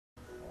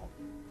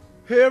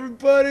Hey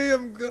everybody,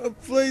 I'm gonna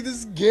play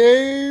this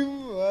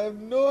game. I have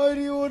no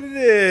idea what it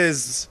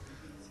is.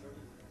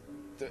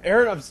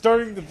 Aaron, I'm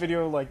starting the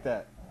video like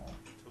that.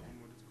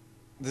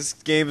 This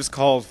game is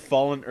called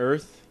Fallen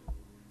Earth.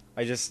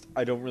 I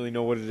don't really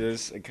know what it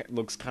is. It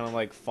looks kind of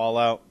like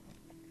Fallout,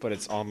 but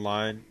it's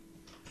online.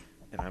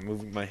 And I'm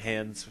moving my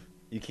hands.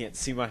 You can't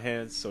see my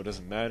hands, so it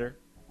doesn't matter.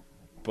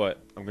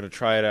 But I'm gonna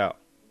try it out.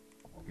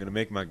 I'm gonna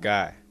make my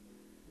guy.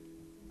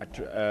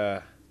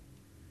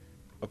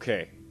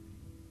 Okay.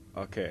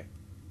 Okay.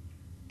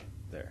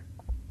 There.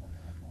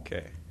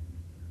 Okay.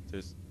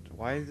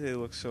 Why do they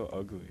look so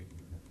ugly?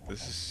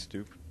 This is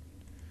stupid.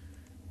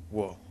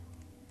 Whoa.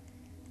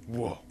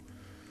 Whoa.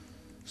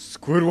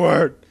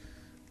 Squidward!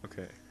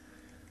 Okay.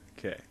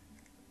 Okay.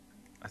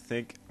 I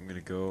think I'm gonna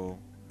go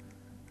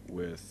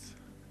with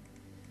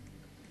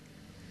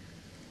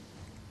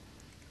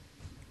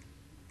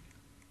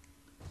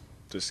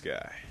this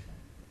guy.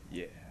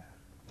 Yeah.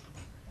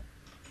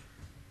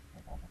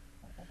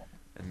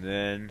 And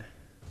then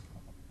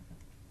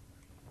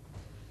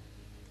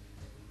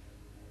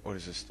what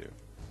does this do?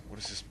 What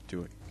is this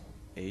doing?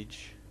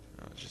 Age?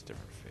 No, it's just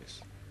different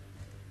face.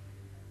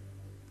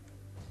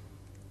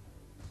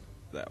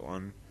 That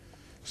one.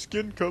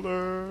 Skin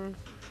color.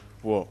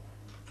 Whoa.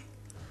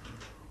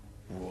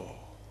 Whoa.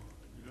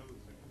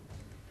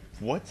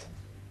 What?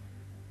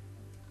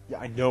 Yeah,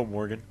 I know,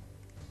 Morgan.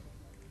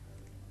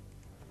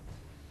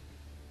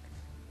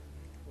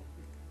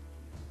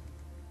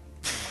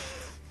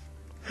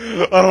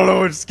 I don't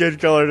know which skin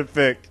color to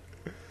pick.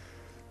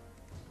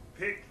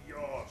 Pick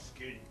your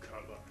skin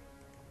color.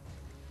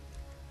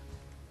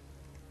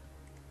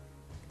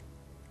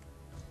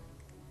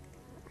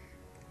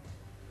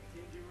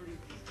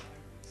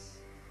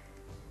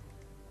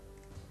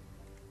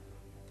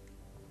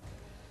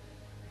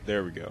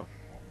 There we go.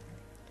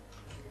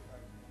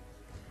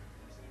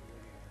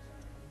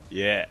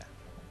 Yeah.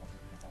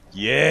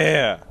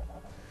 Yeah.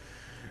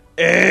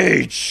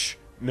 Age.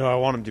 No, I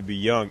want him to be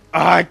young.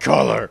 Eye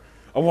color.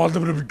 I want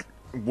them to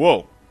be.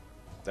 Whoa.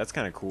 That's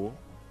kind of cool.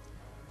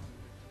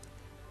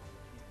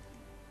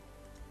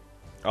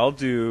 I'll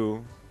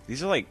do.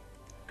 These are like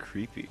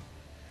creepy.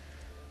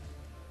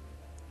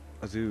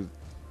 I'll do.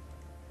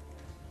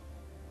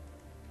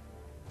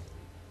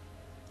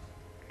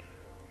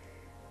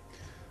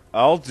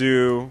 I'll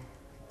do.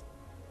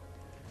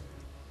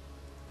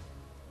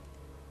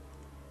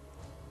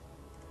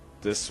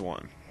 This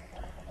one.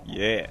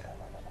 Yeah.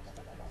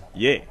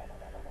 Yeah.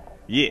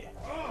 Yeah.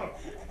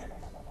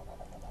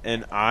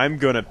 And I'm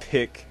gonna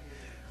pick.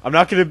 I'm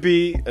not gonna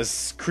be a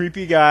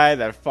creepy guy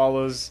that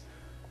follows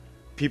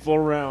people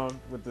around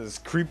with this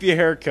creepy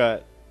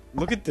haircut.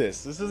 Look at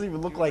this. This doesn't even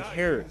look like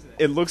hair.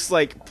 It looks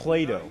like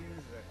Play-Doh.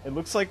 It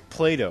looks like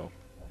Play-Doh.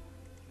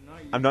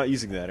 I'm not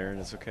using that, Aaron.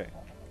 It's okay.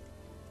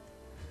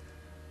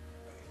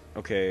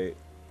 Okay.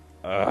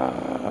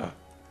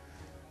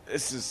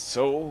 This is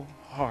so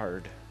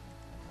hard.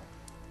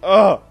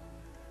 What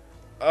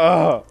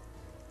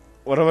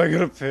am I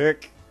gonna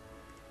pick?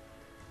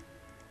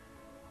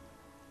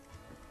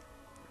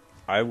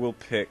 I will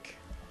pick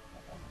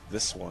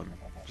this one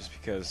just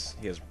because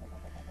he has.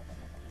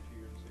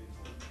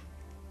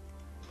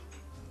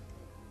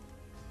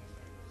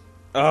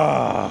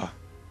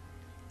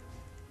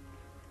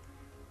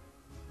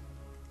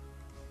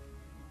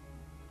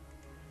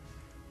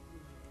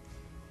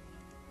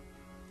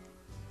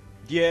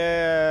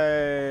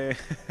 Yay!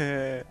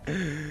 Yay!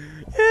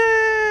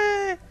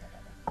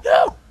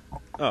 No!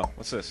 Oh,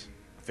 what's this?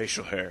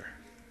 Facial hair.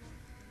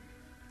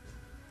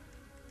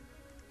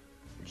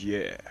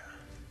 Yeah.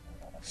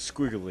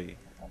 Squiggly.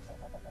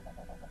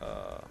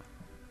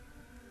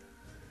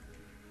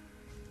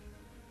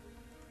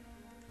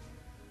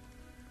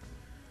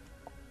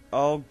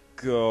 I'll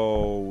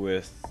go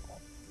with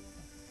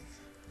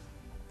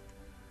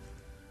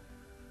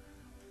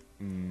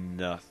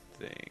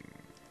nothing.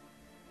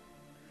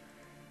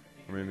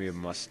 Or maybe a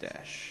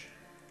mustache.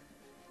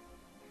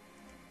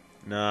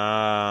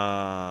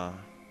 Nah.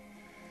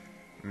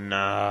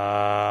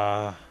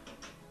 Nah.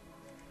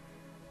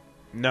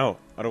 No,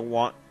 I don't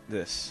want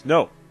this.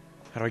 No!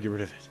 How do I get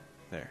rid of it?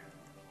 There.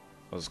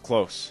 That was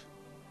close.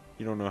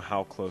 You don't know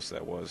how close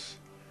that was.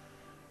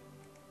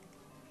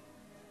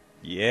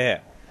 Yeah.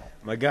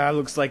 My guy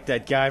looks like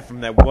that guy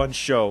from that one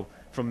show.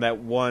 From that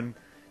one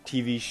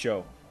TV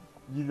show.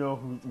 You know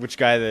which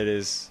guy that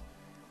is.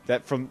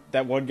 That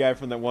one guy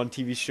from that one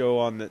TV show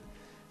on that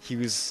he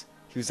was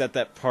at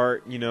that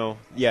part, you know.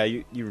 Yeah,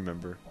 you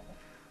remember.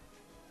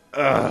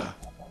 I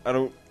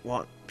don't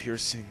want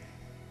piercing.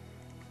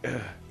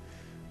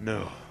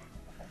 No.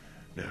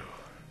 No.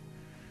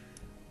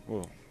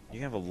 Whoa,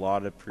 you have a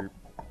lot of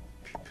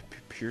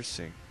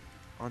piercing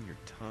on your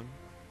tongue?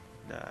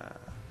 Nah.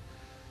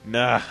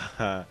 Nah.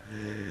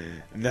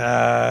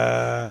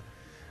 Nah.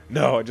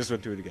 No, I just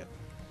went through it again.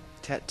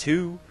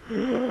 Tattoo.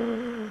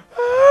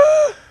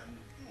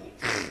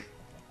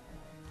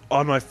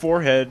 On my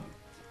forehead.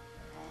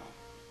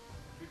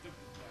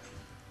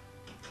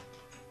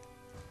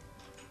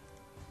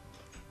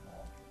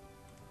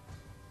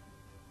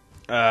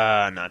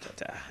 Not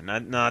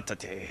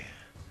tate.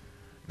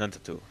 Not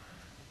tattoo.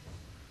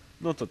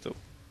 No tattoo.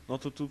 No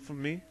tattoo for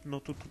me. No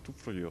tattoo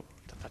for you.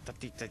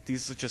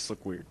 These just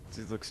look weird.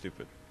 These look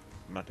stupid.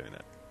 I'm not doing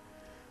that.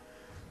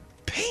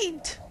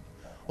 Paint.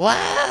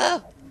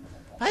 Wow.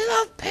 I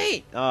love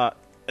paint.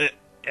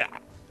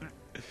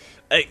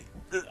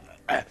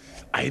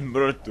 I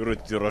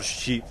murdered your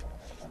sheep.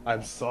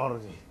 I'm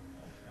sorry.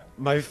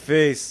 My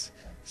face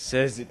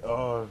says it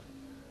all.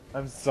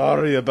 I'm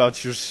sorry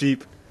about your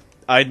sheep.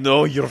 I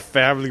know your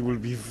family will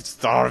be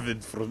starving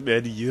for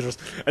many years,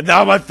 and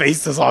now my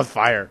face is on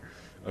fire.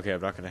 Okay,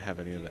 I'm not gonna have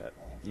any of that.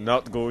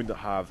 Not going to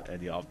have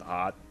any of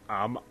that.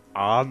 I'm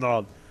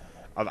not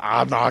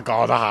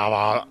gonna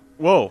have.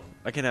 Whoa!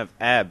 I can have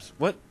abs.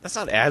 What? That's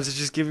not abs. It's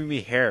just giving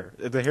me hair.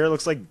 The hair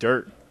looks like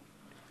dirt.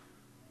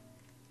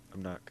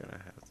 I'm not gonna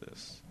have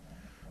this.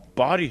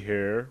 Body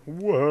hair.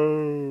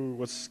 Whoa!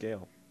 What's the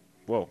scale?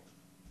 Whoa!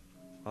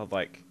 I'll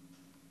like.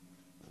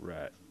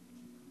 Right.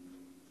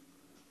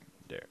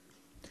 There.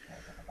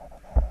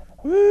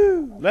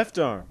 Woo! Left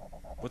arm.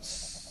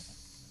 What's...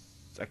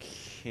 I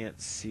can't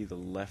see the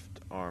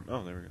left arm.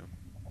 Oh, there we go.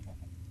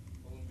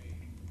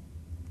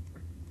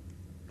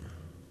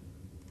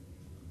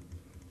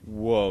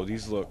 Whoa,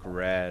 these look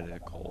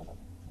radical.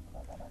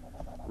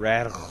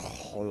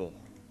 Radical.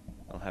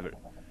 I'll have it.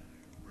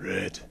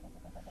 Red.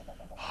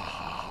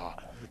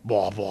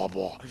 Blah, blah,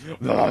 blah.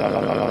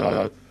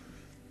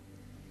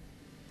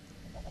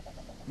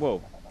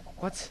 Whoa.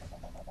 What?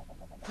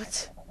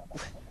 What?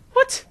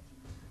 What?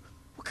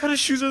 What kind of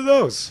shoes are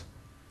those?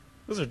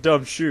 Those are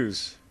dumb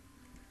shoes.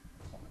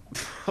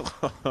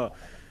 Whoa.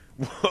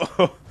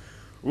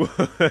 Whoa.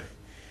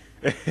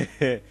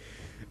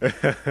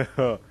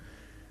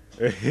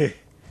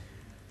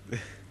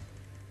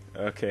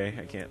 Okay,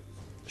 I can't.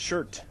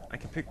 Shirt. I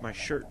can pick my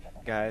shirt,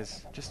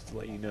 guys, just to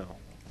let you know.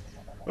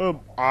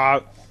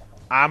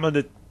 I'm in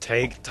a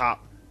tank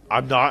top.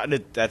 I'm not in a...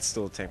 That's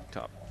still a tank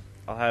top.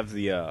 I'll have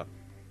the, I'll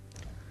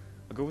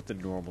go with the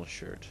normal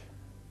shirt.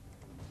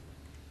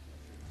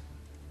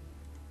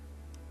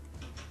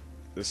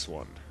 This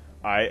one.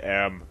 I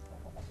am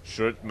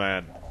shirt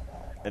man.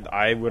 And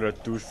I wear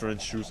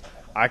different shoes.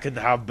 I can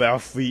have bare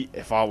feet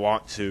if I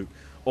want to.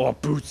 Or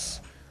boots.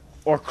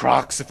 Or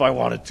Crocs if I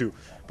wanted to.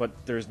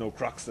 But there's no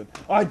Crocs then.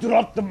 I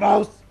dropped the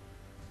mouse!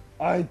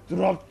 I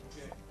dropped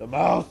the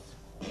mouse!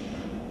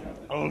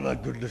 Oh my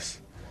goodness.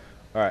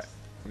 Alright,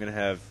 I'm gonna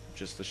have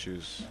just the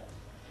shoes.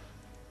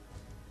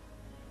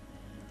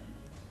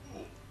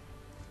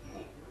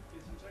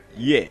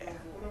 Yeah.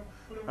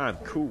 I'm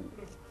cool.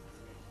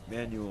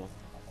 Manual.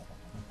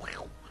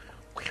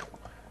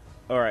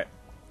 Alright.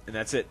 And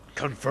that's it.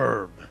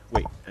 Confirm.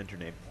 Wait, enter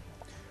name.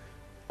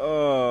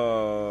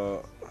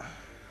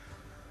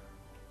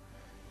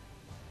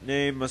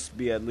 Name must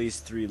be at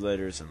least 3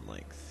 letters in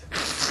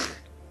length.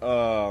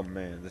 Oh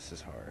man, this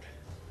is hard.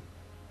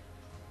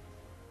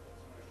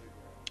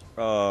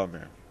 Oh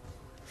man.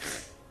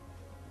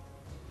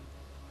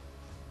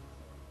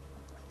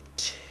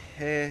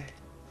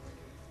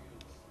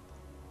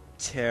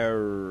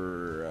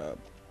 Terabyte.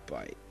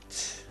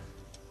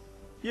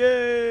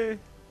 Yay!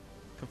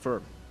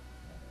 Confirm.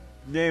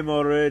 Name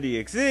already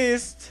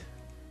exists.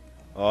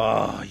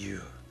 Oh,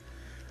 you.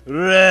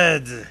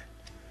 Red.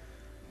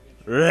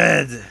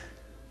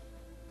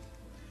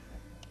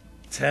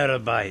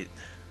 Terabyte.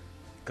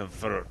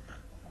 Confirm.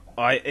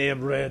 I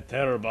am Red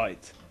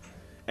Terabyte.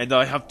 And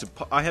I have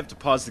to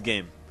pause the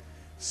game.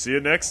 See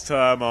you next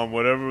time on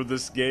whatever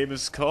this game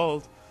is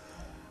called.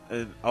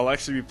 And I'll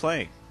actually be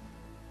playing.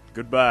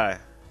 Goodbye.